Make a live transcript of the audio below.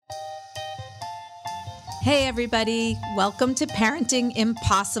Hey, everybody. Welcome to Parenting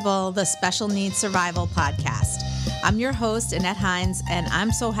Impossible, the Special Needs Survival Podcast. I'm your host, Annette Hines, and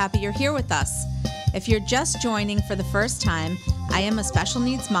I'm so happy you're here with us. If you're just joining for the first time, I am a special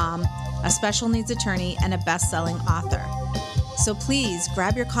needs mom, a special needs attorney, and a best-selling author. So please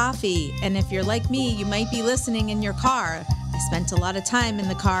grab your coffee, and if you're like me, you might be listening in your car. I spent a lot of time in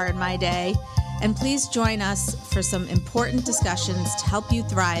the car in my day. And please join us for some important discussions to help you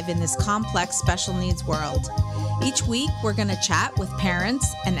thrive in this complex special needs world. Each week, we're going to chat with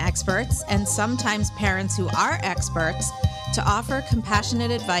parents and experts, and sometimes parents who are experts, to offer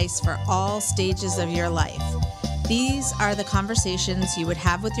compassionate advice for all stages of your life. These are the conversations you would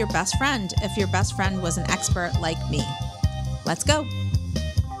have with your best friend if your best friend was an expert like me. Let's go.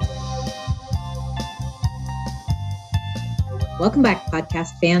 Welcome back,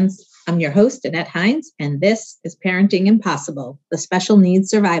 podcast fans. I'm your host, Annette Hines, and this is Parenting Impossible, the Special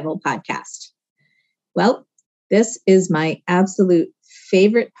Needs Survival Podcast. Well, this is my absolute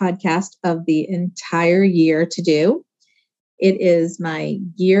favorite podcast of the entire year to do. It is my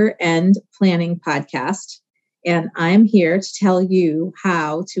year-end planning podcast, and I'm here to tell you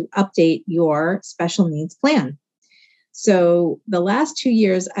how to update your special needs plan. So the last 2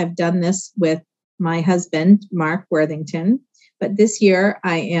 years, I've done this with my husband, Mark Worthington. But this year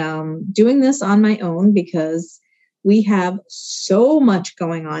I am doing this on my own because we have so much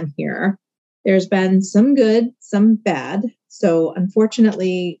going on here. There's been some good, some bad. So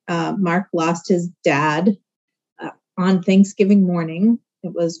unfortunately, Mark lost his dad on Thanksgiving morning.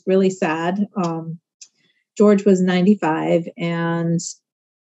 It was really sad. George was 95 and,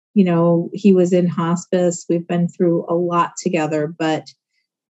 he was in hospice. We've been through a lot together, but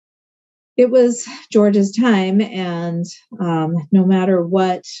it was George's time, and no matter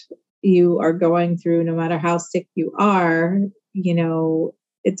what you are going through, no matter how sick you are,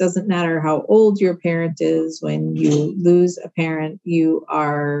 it doesn't matter how old your parent is. When you lose a parent, you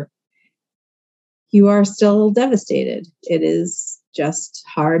are still devastated. It is just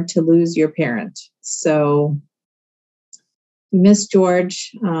hard to lose your parent. So we miss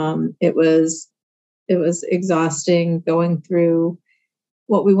George. It was exhausting going through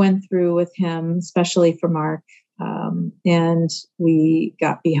what we went through with him, especially for Mark. And we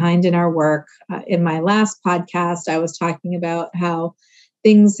got behind in our work. In my last podcast, I was talking about how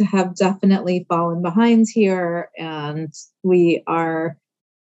things have definitely fallen behind here. And we are,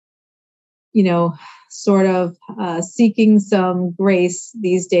 sort of seeking some grace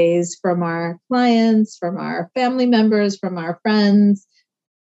these days from our clients, from our family members, from our friends,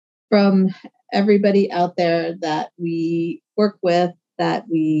 from everybody out there that we work with, that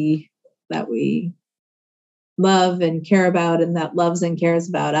we love and care about, and that loves and cares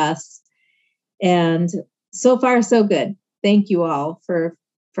about us. And so far, so good. Thank you all for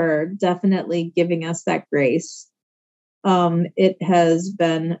definitely giving us that grace. It has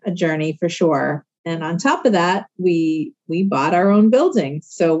been a journey for sure. And on top of that, we bought our own building.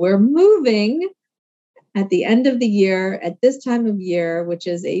 So we're moving at the end of the year, at this time of year, which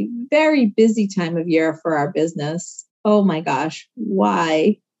is a very busy time of year for our business. Oh my gosh,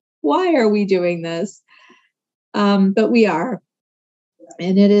 why are we doing this? But we are,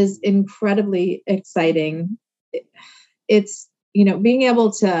 and it is incredibly exciting. It's, being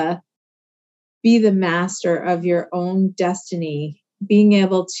able to be the master of your own destiny, being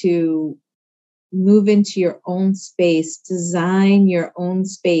able to move into your own space, design your own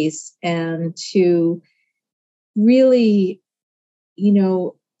space, and to really,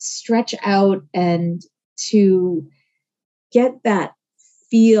 stretch out and to get that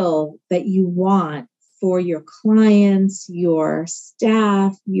feel that you want for your clients, your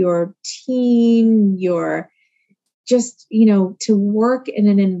staff, your team, your just, to work in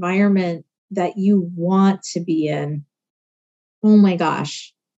an environment that you want to be in. Oh my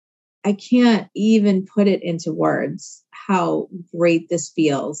gosh, I can't even put it into words how great this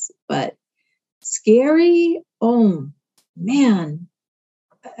feels, but scary. Oh man,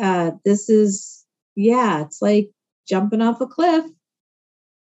 this is, it's like jumping off a cliff.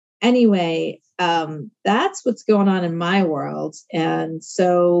 Anyway, that's what's going on in my world. And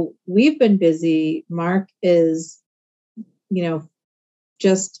so we've been busy. Mark is,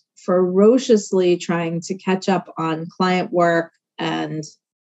 just ferociously trying to catch up on client work. And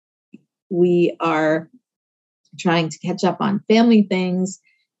we are trying to catch up on family things,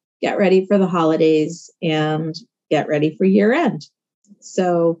 get ready for the holidays, and get ready for year end.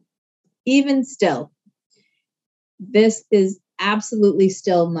 So even still, this is absolutely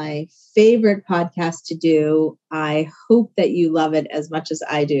still my favorite podcast to do. I hope that you love it as much as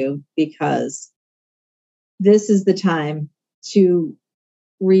I do, because this is the time to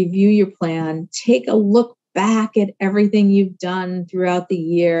review your plan, take a look back at everything you've done throughout the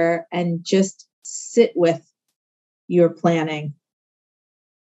year and just sit with your planning.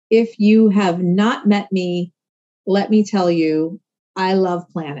 If you have not met me, let me tell you, I love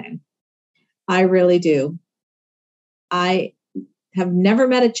planning. I really do. I have never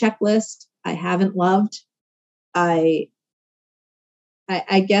met a checklist I haven't loved. I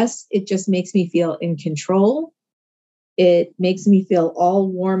guess it just makes me feel in control. It makes me feel all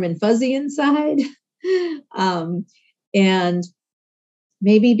warm and fuzzy inside. And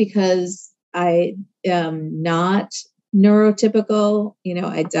maybe because I am not neurotypical,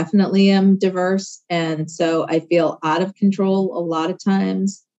 I definitely am diverse. And so I feel out of control a lot of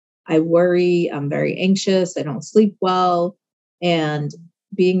times. I worry, I'm very anxious, I don't sleep well. And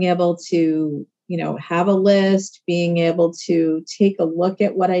being able to, have a list, being able to take a look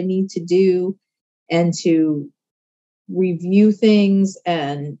at what I need to do and to review things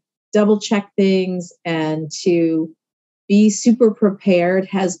and double check things and to be super prepared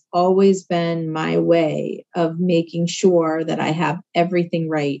has always been my way of making sure that I have everything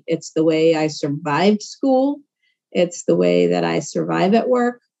right. It's the way I survived school. It's the way that I survive at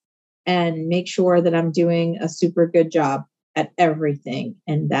work and make sure that I'm doing a super good job at everything.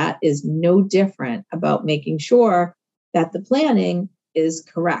 And that is no different about making sure that the planning is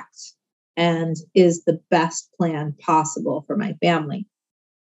correct and is the best plan possible for my family.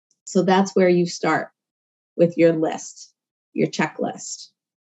 So that's where you start with your list, your checklist.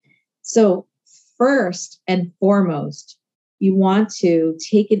 So first and foremost, you want to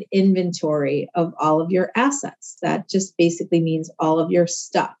take an inventory of all of your assets. That just basically means all of your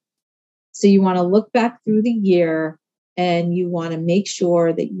stuff. So you want to look back through the year and you want to make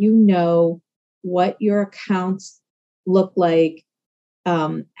sure that you know what your accounts look like.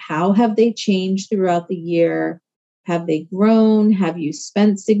 How have they changed throughout the year? Have they grown? Have you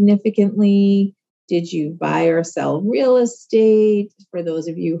spent significantly? Did you buy or sell real estate? For those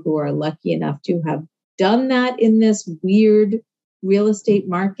of you who are lucky enough to have done that in this weird real estate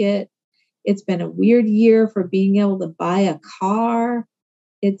market, it's been a weird year for being able to buy a car.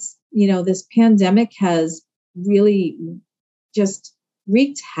 It's, this pandemic has really just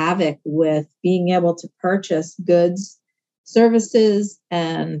wreaked havoc with being able to purchase goods, services,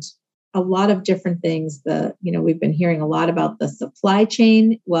 and a lot of different things. We've been hearing a lot about the supply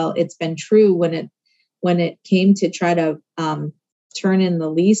chain. Well, it's been true when it came to try to turn in the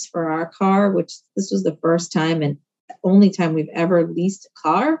lease for our car, which this was the first time and only time we've ever leased a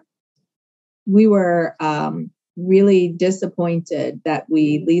car. We were really disappointed that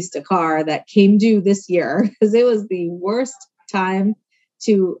we leased a car that came due this year because it was the worst time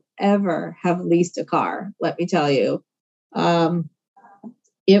to ever have leased a car. Let me tell you,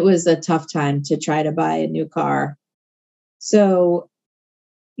 it was a tough time to try to buy a new car. So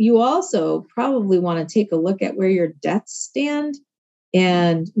you also probably want to take a look at where your debts stand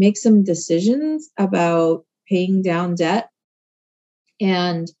and make some decisions about paying down debt.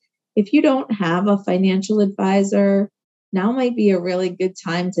 And if you don't have a financial advisor, now might be a really good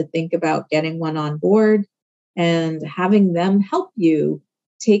time to think about getting one on board and having them help you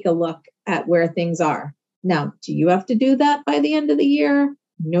take a look at where things are. Now, do you have to do that by the end of the year?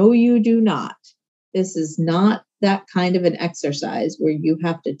 No, you do not. This is not that kind of an exercise where you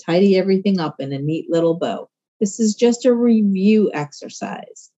have to tidy everything up in a neat little bow. This is just a review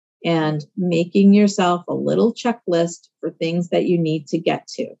exercise and making yourself a little checklist for things that you need to get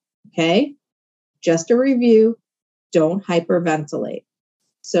to. Okay? Just a review. Don't hyperventilate.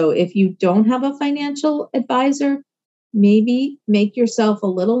 So if you don't have a financial advisor, maybe make yourself a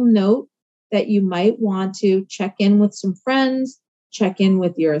little note that you might want to check in with some friends, check in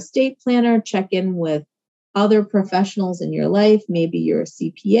with your estate planner, check in with other professionals in your life, maybe your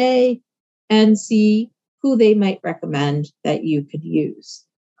CPA, and see who they might recommend that you could use.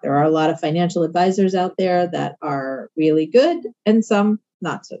 There are a lot of financial advisors out there that are really good and some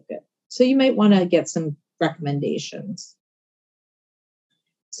not so good. So you might want to get some recommendations.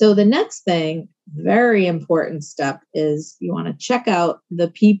 So the next thing, very important step, is you want to check out the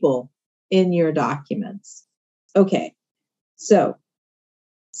people in your documents. Okay, so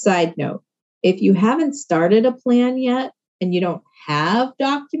side note, if you haven't started a plan yet and you don't have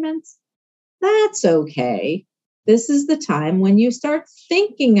documents, that's okay. This is the time when you start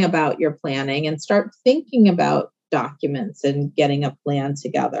thinking about your planning and start thinking about documents and getting a plan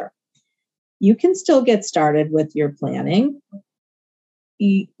together. You can still get started with your planning.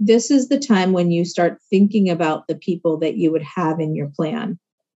 This is the time when you start thinking about the people that you would have in your plan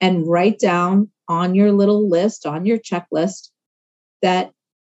and write down on your little list, on your checklist, that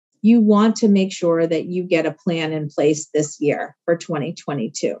you want to make sure that you get a plan in place this year for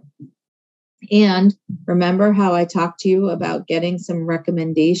 2022. And remember how I talked to you about getting some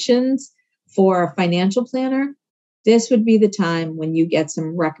recommendations for a financial planner? This would be the time when you get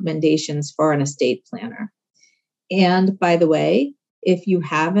some recommendations for an estate planner. And by the way, if you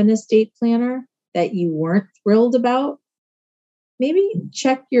have an estate planner that you weren't thrilled about, maybe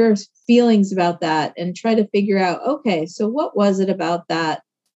check your feelings about that and try to figure out, okay, so what was it about that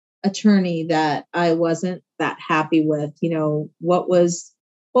attorney that I wasn't that happy with? What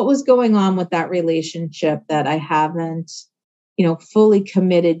was going on with that relationship that I haven't, fully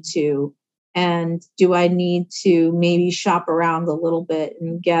committed to? And do I need to maybe shop around a little bit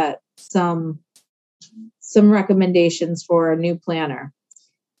and get some recommendations for a new planner?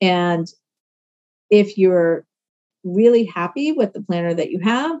 And if you're really happy with the planner that you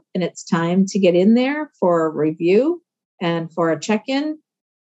have and it's time to get in there for a review and for a check-in,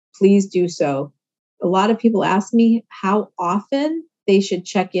 please do so. A lot of people ask me how often they should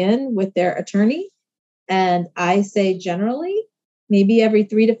check in with their attorney. And I say generally, maybe every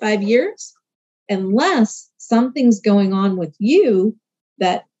 3 to 5 years, unless something's going on with you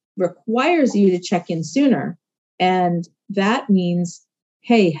that requires you to check in sooner. And that means,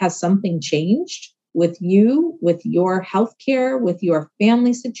 hey, has something changed with you, with your healthcare, with your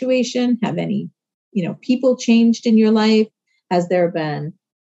family situation? Have any, people changed in your life? Has there been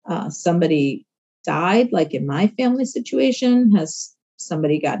somebody died, like in my family situation? Has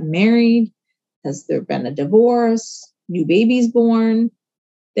somebody gotten married? Has there been a divorce? New babies born?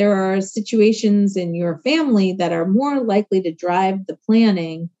 There are situations in your family that are more likely to drive the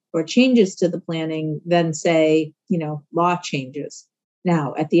planning or changes to the planning than, say, law changes.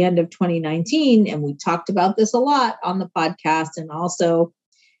 Now, at the end of 2019, and we talked about this a lot on the podcast, and also,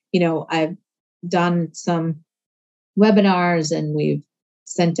 I've done some webinars and we've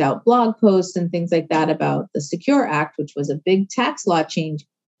sent out blog posts and things like that about the Secure Act, which was a big tax law change,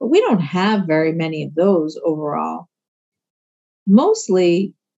 but we don't have very many of those overall.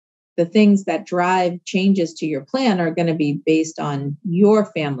 Mostly the things that drive changes to your plan are going to be based on your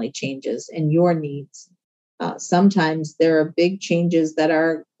family changes and your needs. Sometimes there are big changes that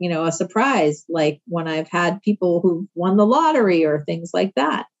are, a surprise, like when I've had people who won the lottery or things like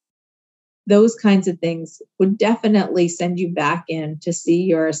that. Those kinds of things would definitely send you back in to see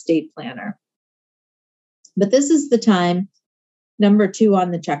your estate planner. But this is the time, number 2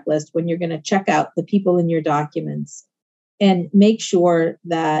 on the checklist, when you're going to check out the people in your documents and make sure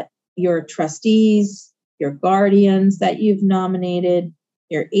that your trustees, your guardians that you've nominated,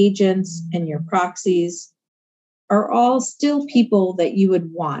 your agents, and your proxies are all still people that you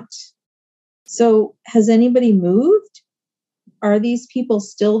would want. So has anybody moved? Are these people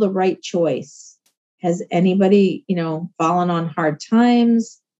still the right choice? Has anybody, fallen on hard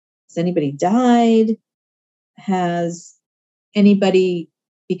times? Has anybody died? Has anybody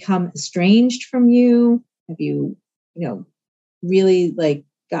become estranged from you? Have you, really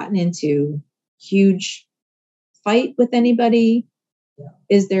gotten into huge fight with anybody?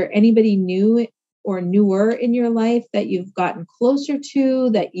 Is there anybody new or newer in your life that you've gotten closer to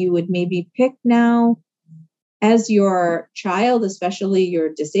that you would maybe pick now? As your child, especially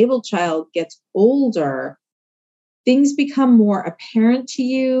your disabled child, gets older, things become more apparent to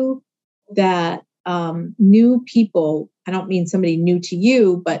you that new people, I don't mean somebody new to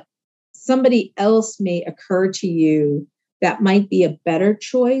you, but somebody else may occur to you that might be a better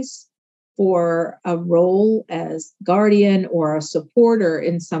choice for a role as guardian or a supporter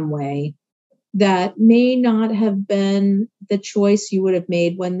in some way that may not have been the choice you would have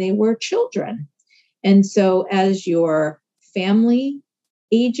made when they were children. And so as your family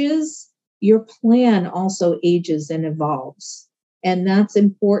ages, your plan also ages and evolves. And that's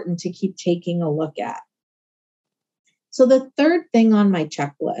important to keep taking a look at. So the third thing on my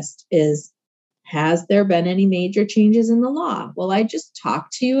checklist is, has there been any major changes in the law? Well, I just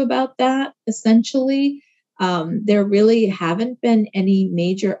talked to you about that, essentially. There really haven't been any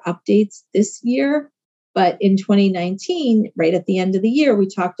major updates this year. But in 2019, right at the end of the year, we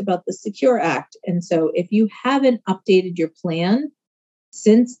talked about the Secure Act. And so if you haven't updated your plan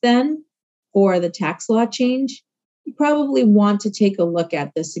since then for the tax law change, you probably want to take a look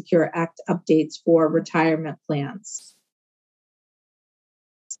at the Secure Act updates for retirement plans.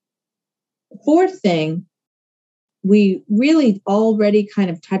 The fourth thing we really already kind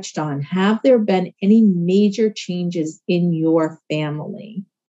of touched on, have there been any major changes in your family?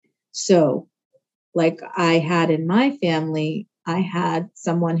 So like I had in my family, I had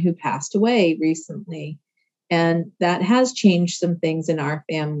someone who passed away recently, and that has changed some things in our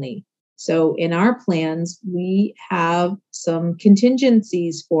family. So in our plans, we have some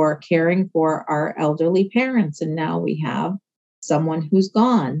contingencies for caring for our elderly parents. And now we have someone who's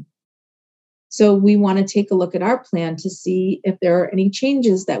gone. So we want to take a look at our plan to see if there are any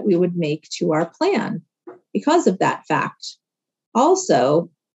changes that we would make to our plan because of that fact. Also,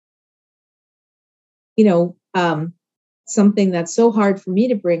 something that's so hard for me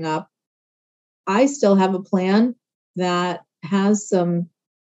to bring up, I still have a plan that has some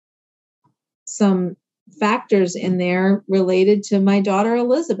factors in there related to my daughter,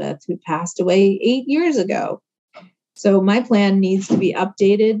 Elizabeth, who passed away 8 years ago. So my plan needs to be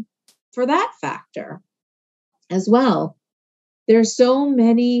updated for that factor as well. There's so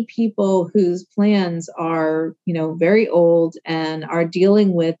many people whose plans are, very old and are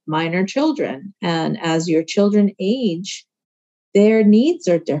dealing with minor children. And as your children age, their needs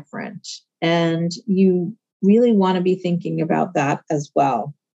are different. And you really want to be thinking about that as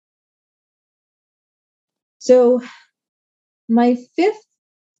well. So my fifth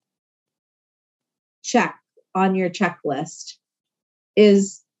check on your checklist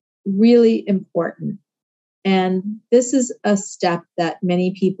is really important. And this is a step that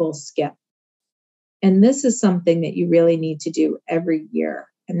many people skip. And this is something that you really need to do every year.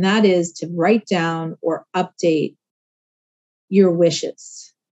 And that is to write down or update your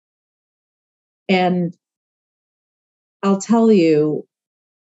wishes. And I'll tell you,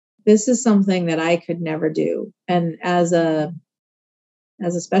 this is something that I could never do. And as a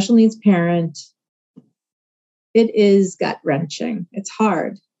special needs parent, it is gut-wrenching. It's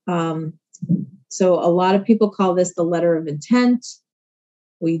hard. So a lot of people call this the letter of intent.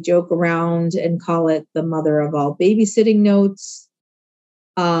 We joke around and call it the mother of all babysitting notes.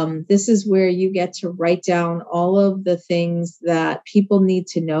 This is where you get to write down all of the things that people need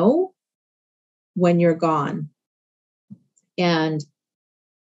to know when you're gone. And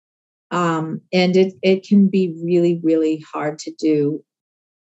it can be really, really hard to do.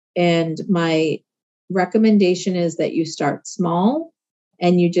 And my recommendation is that you start small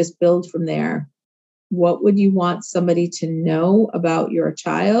and you just build from there. What would you want somebody to know about your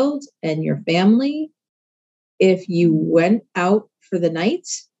child and your family if you went out for the night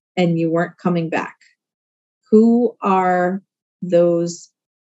and you weren't coming back? Who are those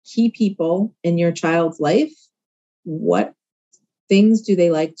key people in your child's life? What things do they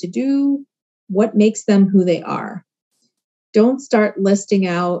like to do? What makes them who they are? Don't start listing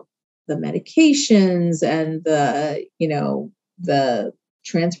out the medications and the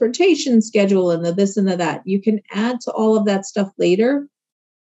transportation schedule and the this and the that. You can add to all of that stuff later.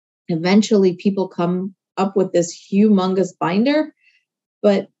 Eventually, people come up with this humongous binder.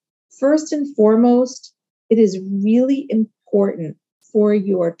 But first and foremost, it is really important for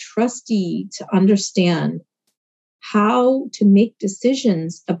your trustee to understand how to make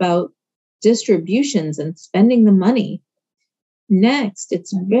decisions about distributions and spending the money. Next,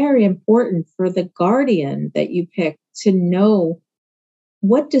 it's very important for the guardian that you pick to know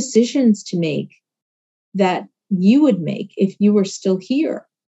what decisions to make that you would make if you were still here.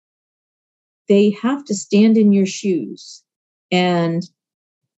 They have to stand in your shoes, and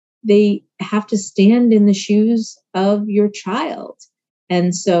they have to stand in the shoes of your child.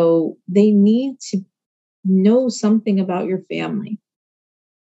 And so they need to know something about your family.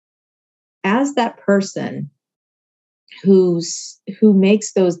 As that person who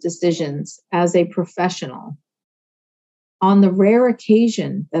makes those decisions as a professional, on the rare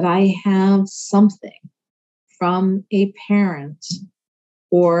occasion that I have something from a parent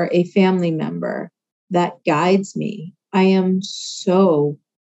or a family member that guides me, I am so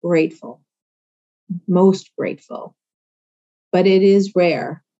grateful, most grateful. But it is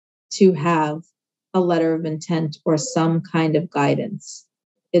rare to have a letter of intent or some kind of guidance.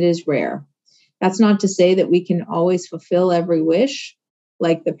 It is rare. That's not to say that we can always fulfill every wish,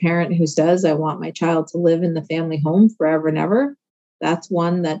 like the parent who says, I want my child to live in the family home forever and ever. That's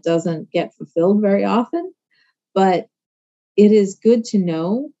one that doesn't get fulfilled very often. But it is good to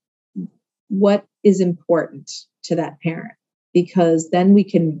know what is important to that parent, because then we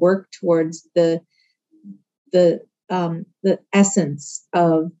can work towards the essence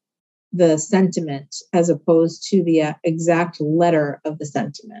of the sentiment as opposed to the exact letter of the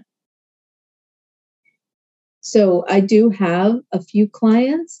sentiment. So I do have a few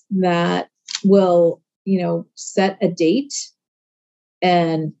clients that will, set a date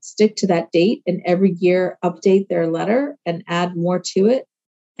and stick to that date, and every year update their letter and add more to it.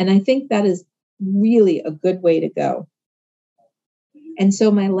 And I think that is really a good way to go. And so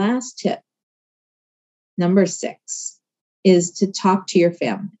my last tip, number 6, is to talk to your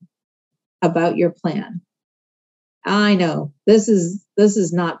family about your plan. I know this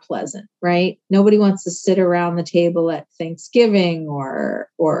is not pleasant, right? Nobody wants to sit around the table at Thanksgiving or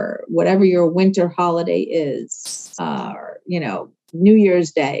whatever your winter holiday is, or New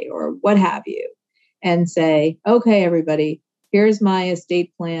Year's Day or what have you, and say, okay, everybody, here's my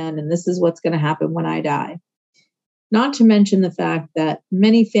estate plan, and this is what's going to happen when I die. Not to mention the fact that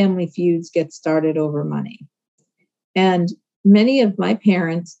many family feuds get started over money. And many of my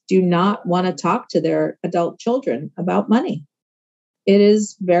parents do not want to talk to their adult children about money. It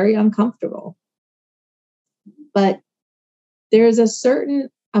is very uncomfortable. But there's a certain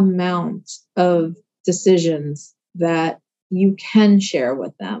amount of decisions that you can share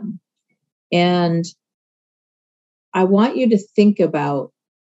with them. And I want you to think about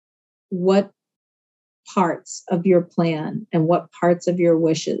what parts of your plan and what parts of your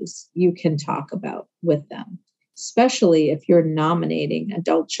wishes you can talk about with them, especially if you're nominating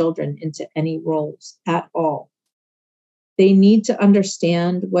adult children into any roles at all. They need to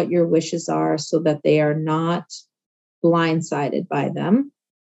understand what your wishes are so that they are not blindsided by them.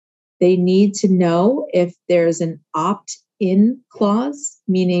 They need to know if there's an opt-in clause,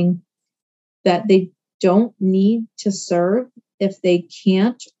 meaning that they don't need to serve if they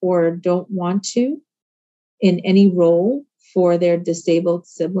can't or don't want to in any role for their disabled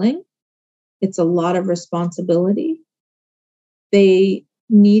sibling. It's a lot of responsibility. They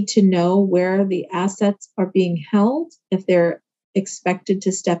need to know where the assets are being held if they're expected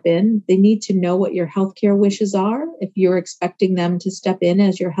to step in. They need to know what your healthcare wishes are if you're expecting them to step in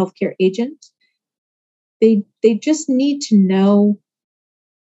as your healthcare agent. They just need to know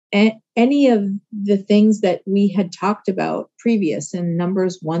any of the things that we had talked about previous in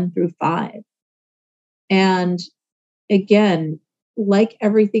numbers 1 through 5. And again, like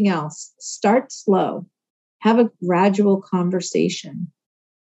everything else, start slow. Have a gradual conversation,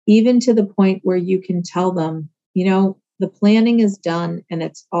 even to the point where you can tell them, the planning is done and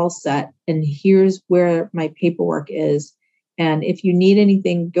it's all set. And here's where my paperwork is. And if you need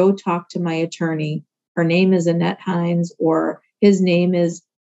anything, go talk to my attorney. Her name is Annette Hines, or his name is,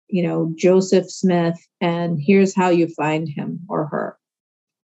 Joseph Smith. And here's how you find him or her.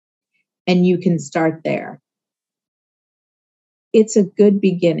 And you can start there. It's a good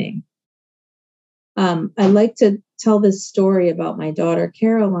beginning. I like to tell this story about my daughter,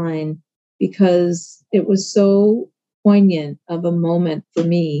 Caroline, because it was so poignant of a moment for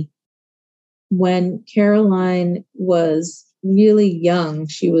me. When Caroline was really young,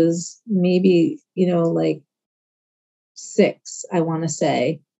 she was maybe, like 6, I want to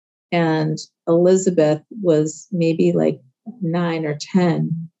say. And Elizabeth was maybe like 9 or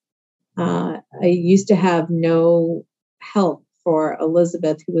 10. I used to have no help for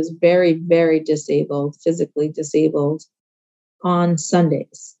Elizabeth, who was very, very disabled, physically disabled, on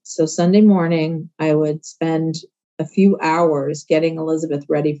Sundays. So Sunday morning, I would spend a few hours getting Elizabeth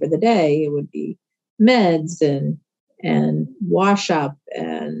ready for the day. It would be meds and wash up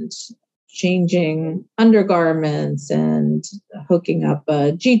and changing undergarments and hooking up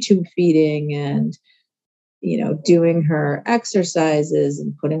a G-tube feeding and doing her exercises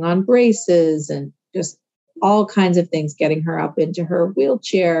and putting on braces and just all kinds of things, getting her up into her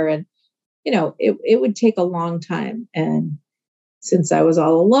wheelchair. And, it would take a long time. And since I was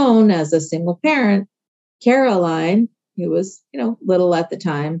all alone as a single parent, Caroline, who was, little at the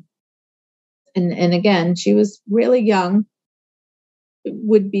time, and again, she was really young,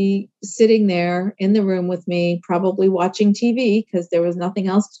 would be sitting there in the room with me, probably watching TV because there was nothing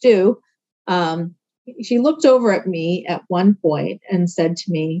else to do. She looked over at me at one point and said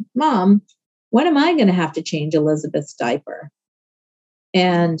to me, "Mom, when am I going to have to change Elizabeth's diaper?"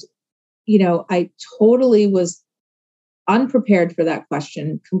 And, I totally was unprepared for that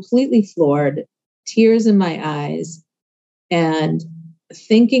question, completely floored, tears in my eyes. And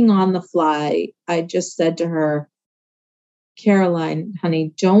thinking on the fly, I just said to her, "Caroline,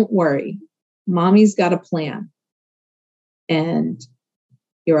 honey, don't worry. Mommy's got a plan. And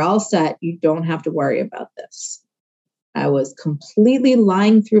you're all set. You don't have to worry about this." I was completely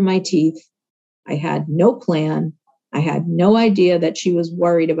lying through my teeth. I had no plan. I had no idea that she was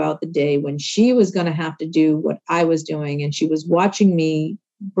worried about the day when she was going to have to do what I was doing. And she was watching me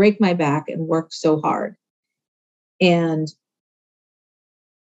break my back and work so hard. And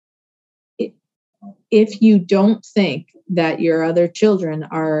if you don't think that your other children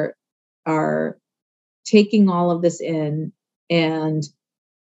are taking all of this in and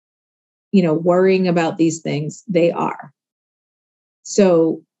worrying about these things, they are.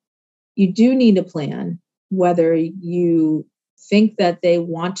 So you do need a plan, whether you think that they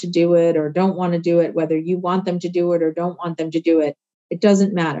want to do it or don't want to do it, whether you want them to do it or don't want them to do it. It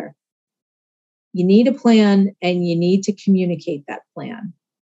doesn't matter. you need a plan and you need to communicate that plan.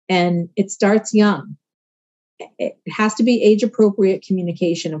 And it starts young. It has to be age appropriate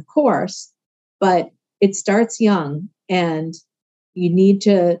communication, of course, but it starts young, and you need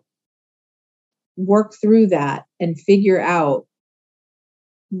to work through that and figure out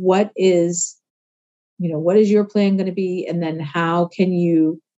what is your plan going to be? And then how can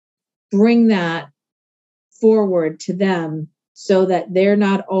you bring that forward to them so that they're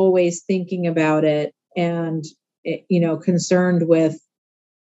not always thinking about it and, concerned with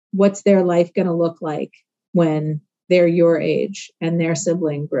what's their life going to look like when they're your age and their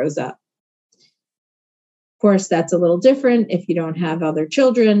sibling grows up. Of course, that's a little different if you don't have other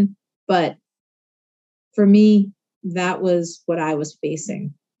children, but for me, that was what I was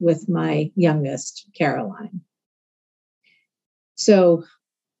facing with my youngest, Caroline. So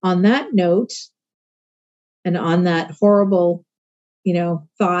on that note, and on that horrible,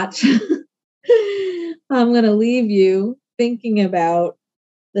 thought, I'm going to leave you thinking about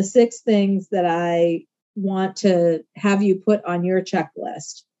the 6 things that I want to have you put on your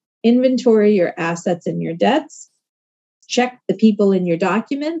checklist. Inventory your assets and your debts. Check the people in your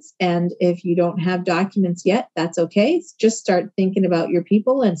documents. And if you don't have documents yet, that's okay. Just start thinking about your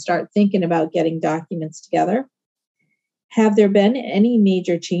people and start thinking about getting documents together. Have there been any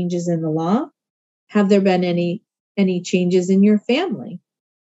major changes in the law? Have there been any changes in your family?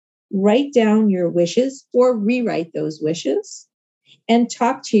 Write down your wishes or rewrite those wishes and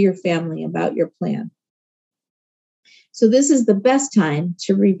talk to your family about your plan. So this is the best time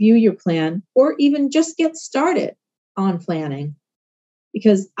to review your plan or even just get started on planning,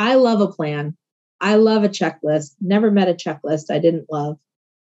 because I love a plan. I love a checklist. Never met a checklist I didn't love.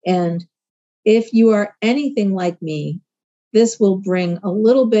 And if you are anything like me, this will bring a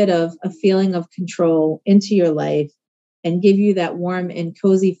little bit of a feeling of control into your life and give you that warm and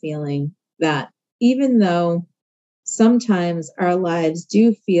cozy feeling that even though sometimes our lives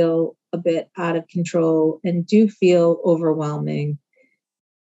do feel a bit out of control and do feel overwhelming,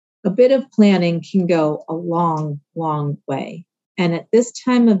 a bit of planning can go a long, long way. And at this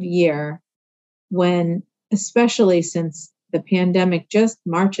time of year, when, especially since the pandemic just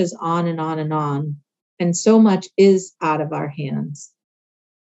marches on and on and on, and so much is out of our hands,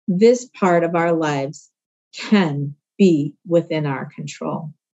 this part of our lives can be within our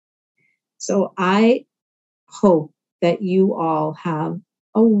control. So I hope that you all have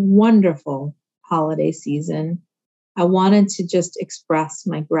a wonderful holiday season. I wanted to just express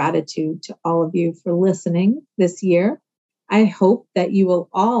my gratitude to all of you for listening this year. I hope that you will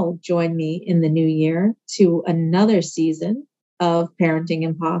all join me in the new year to another season of Parenting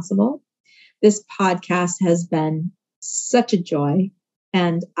Impossible. This podcast has been such a joy,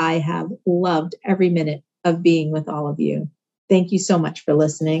 and I have loved every minute of being with all of you. Thank you so much for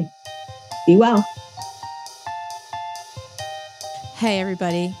listening. Be well. Hey,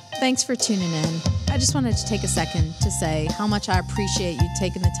 everybody. Thanks for tuning in. I just wanted to take a second to say how much I appreciate you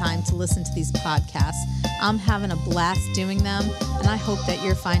taking the time to listen to these podcasts. I'm having a blast doing them, and I hope that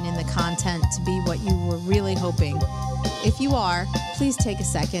you're finding the content to be what you were really hoping. If you are, please take a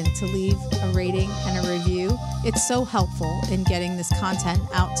second to leave a rating and a review. It's so helpful in getting this content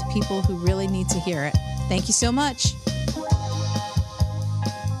out to people who really need to hear it. Thank you so much.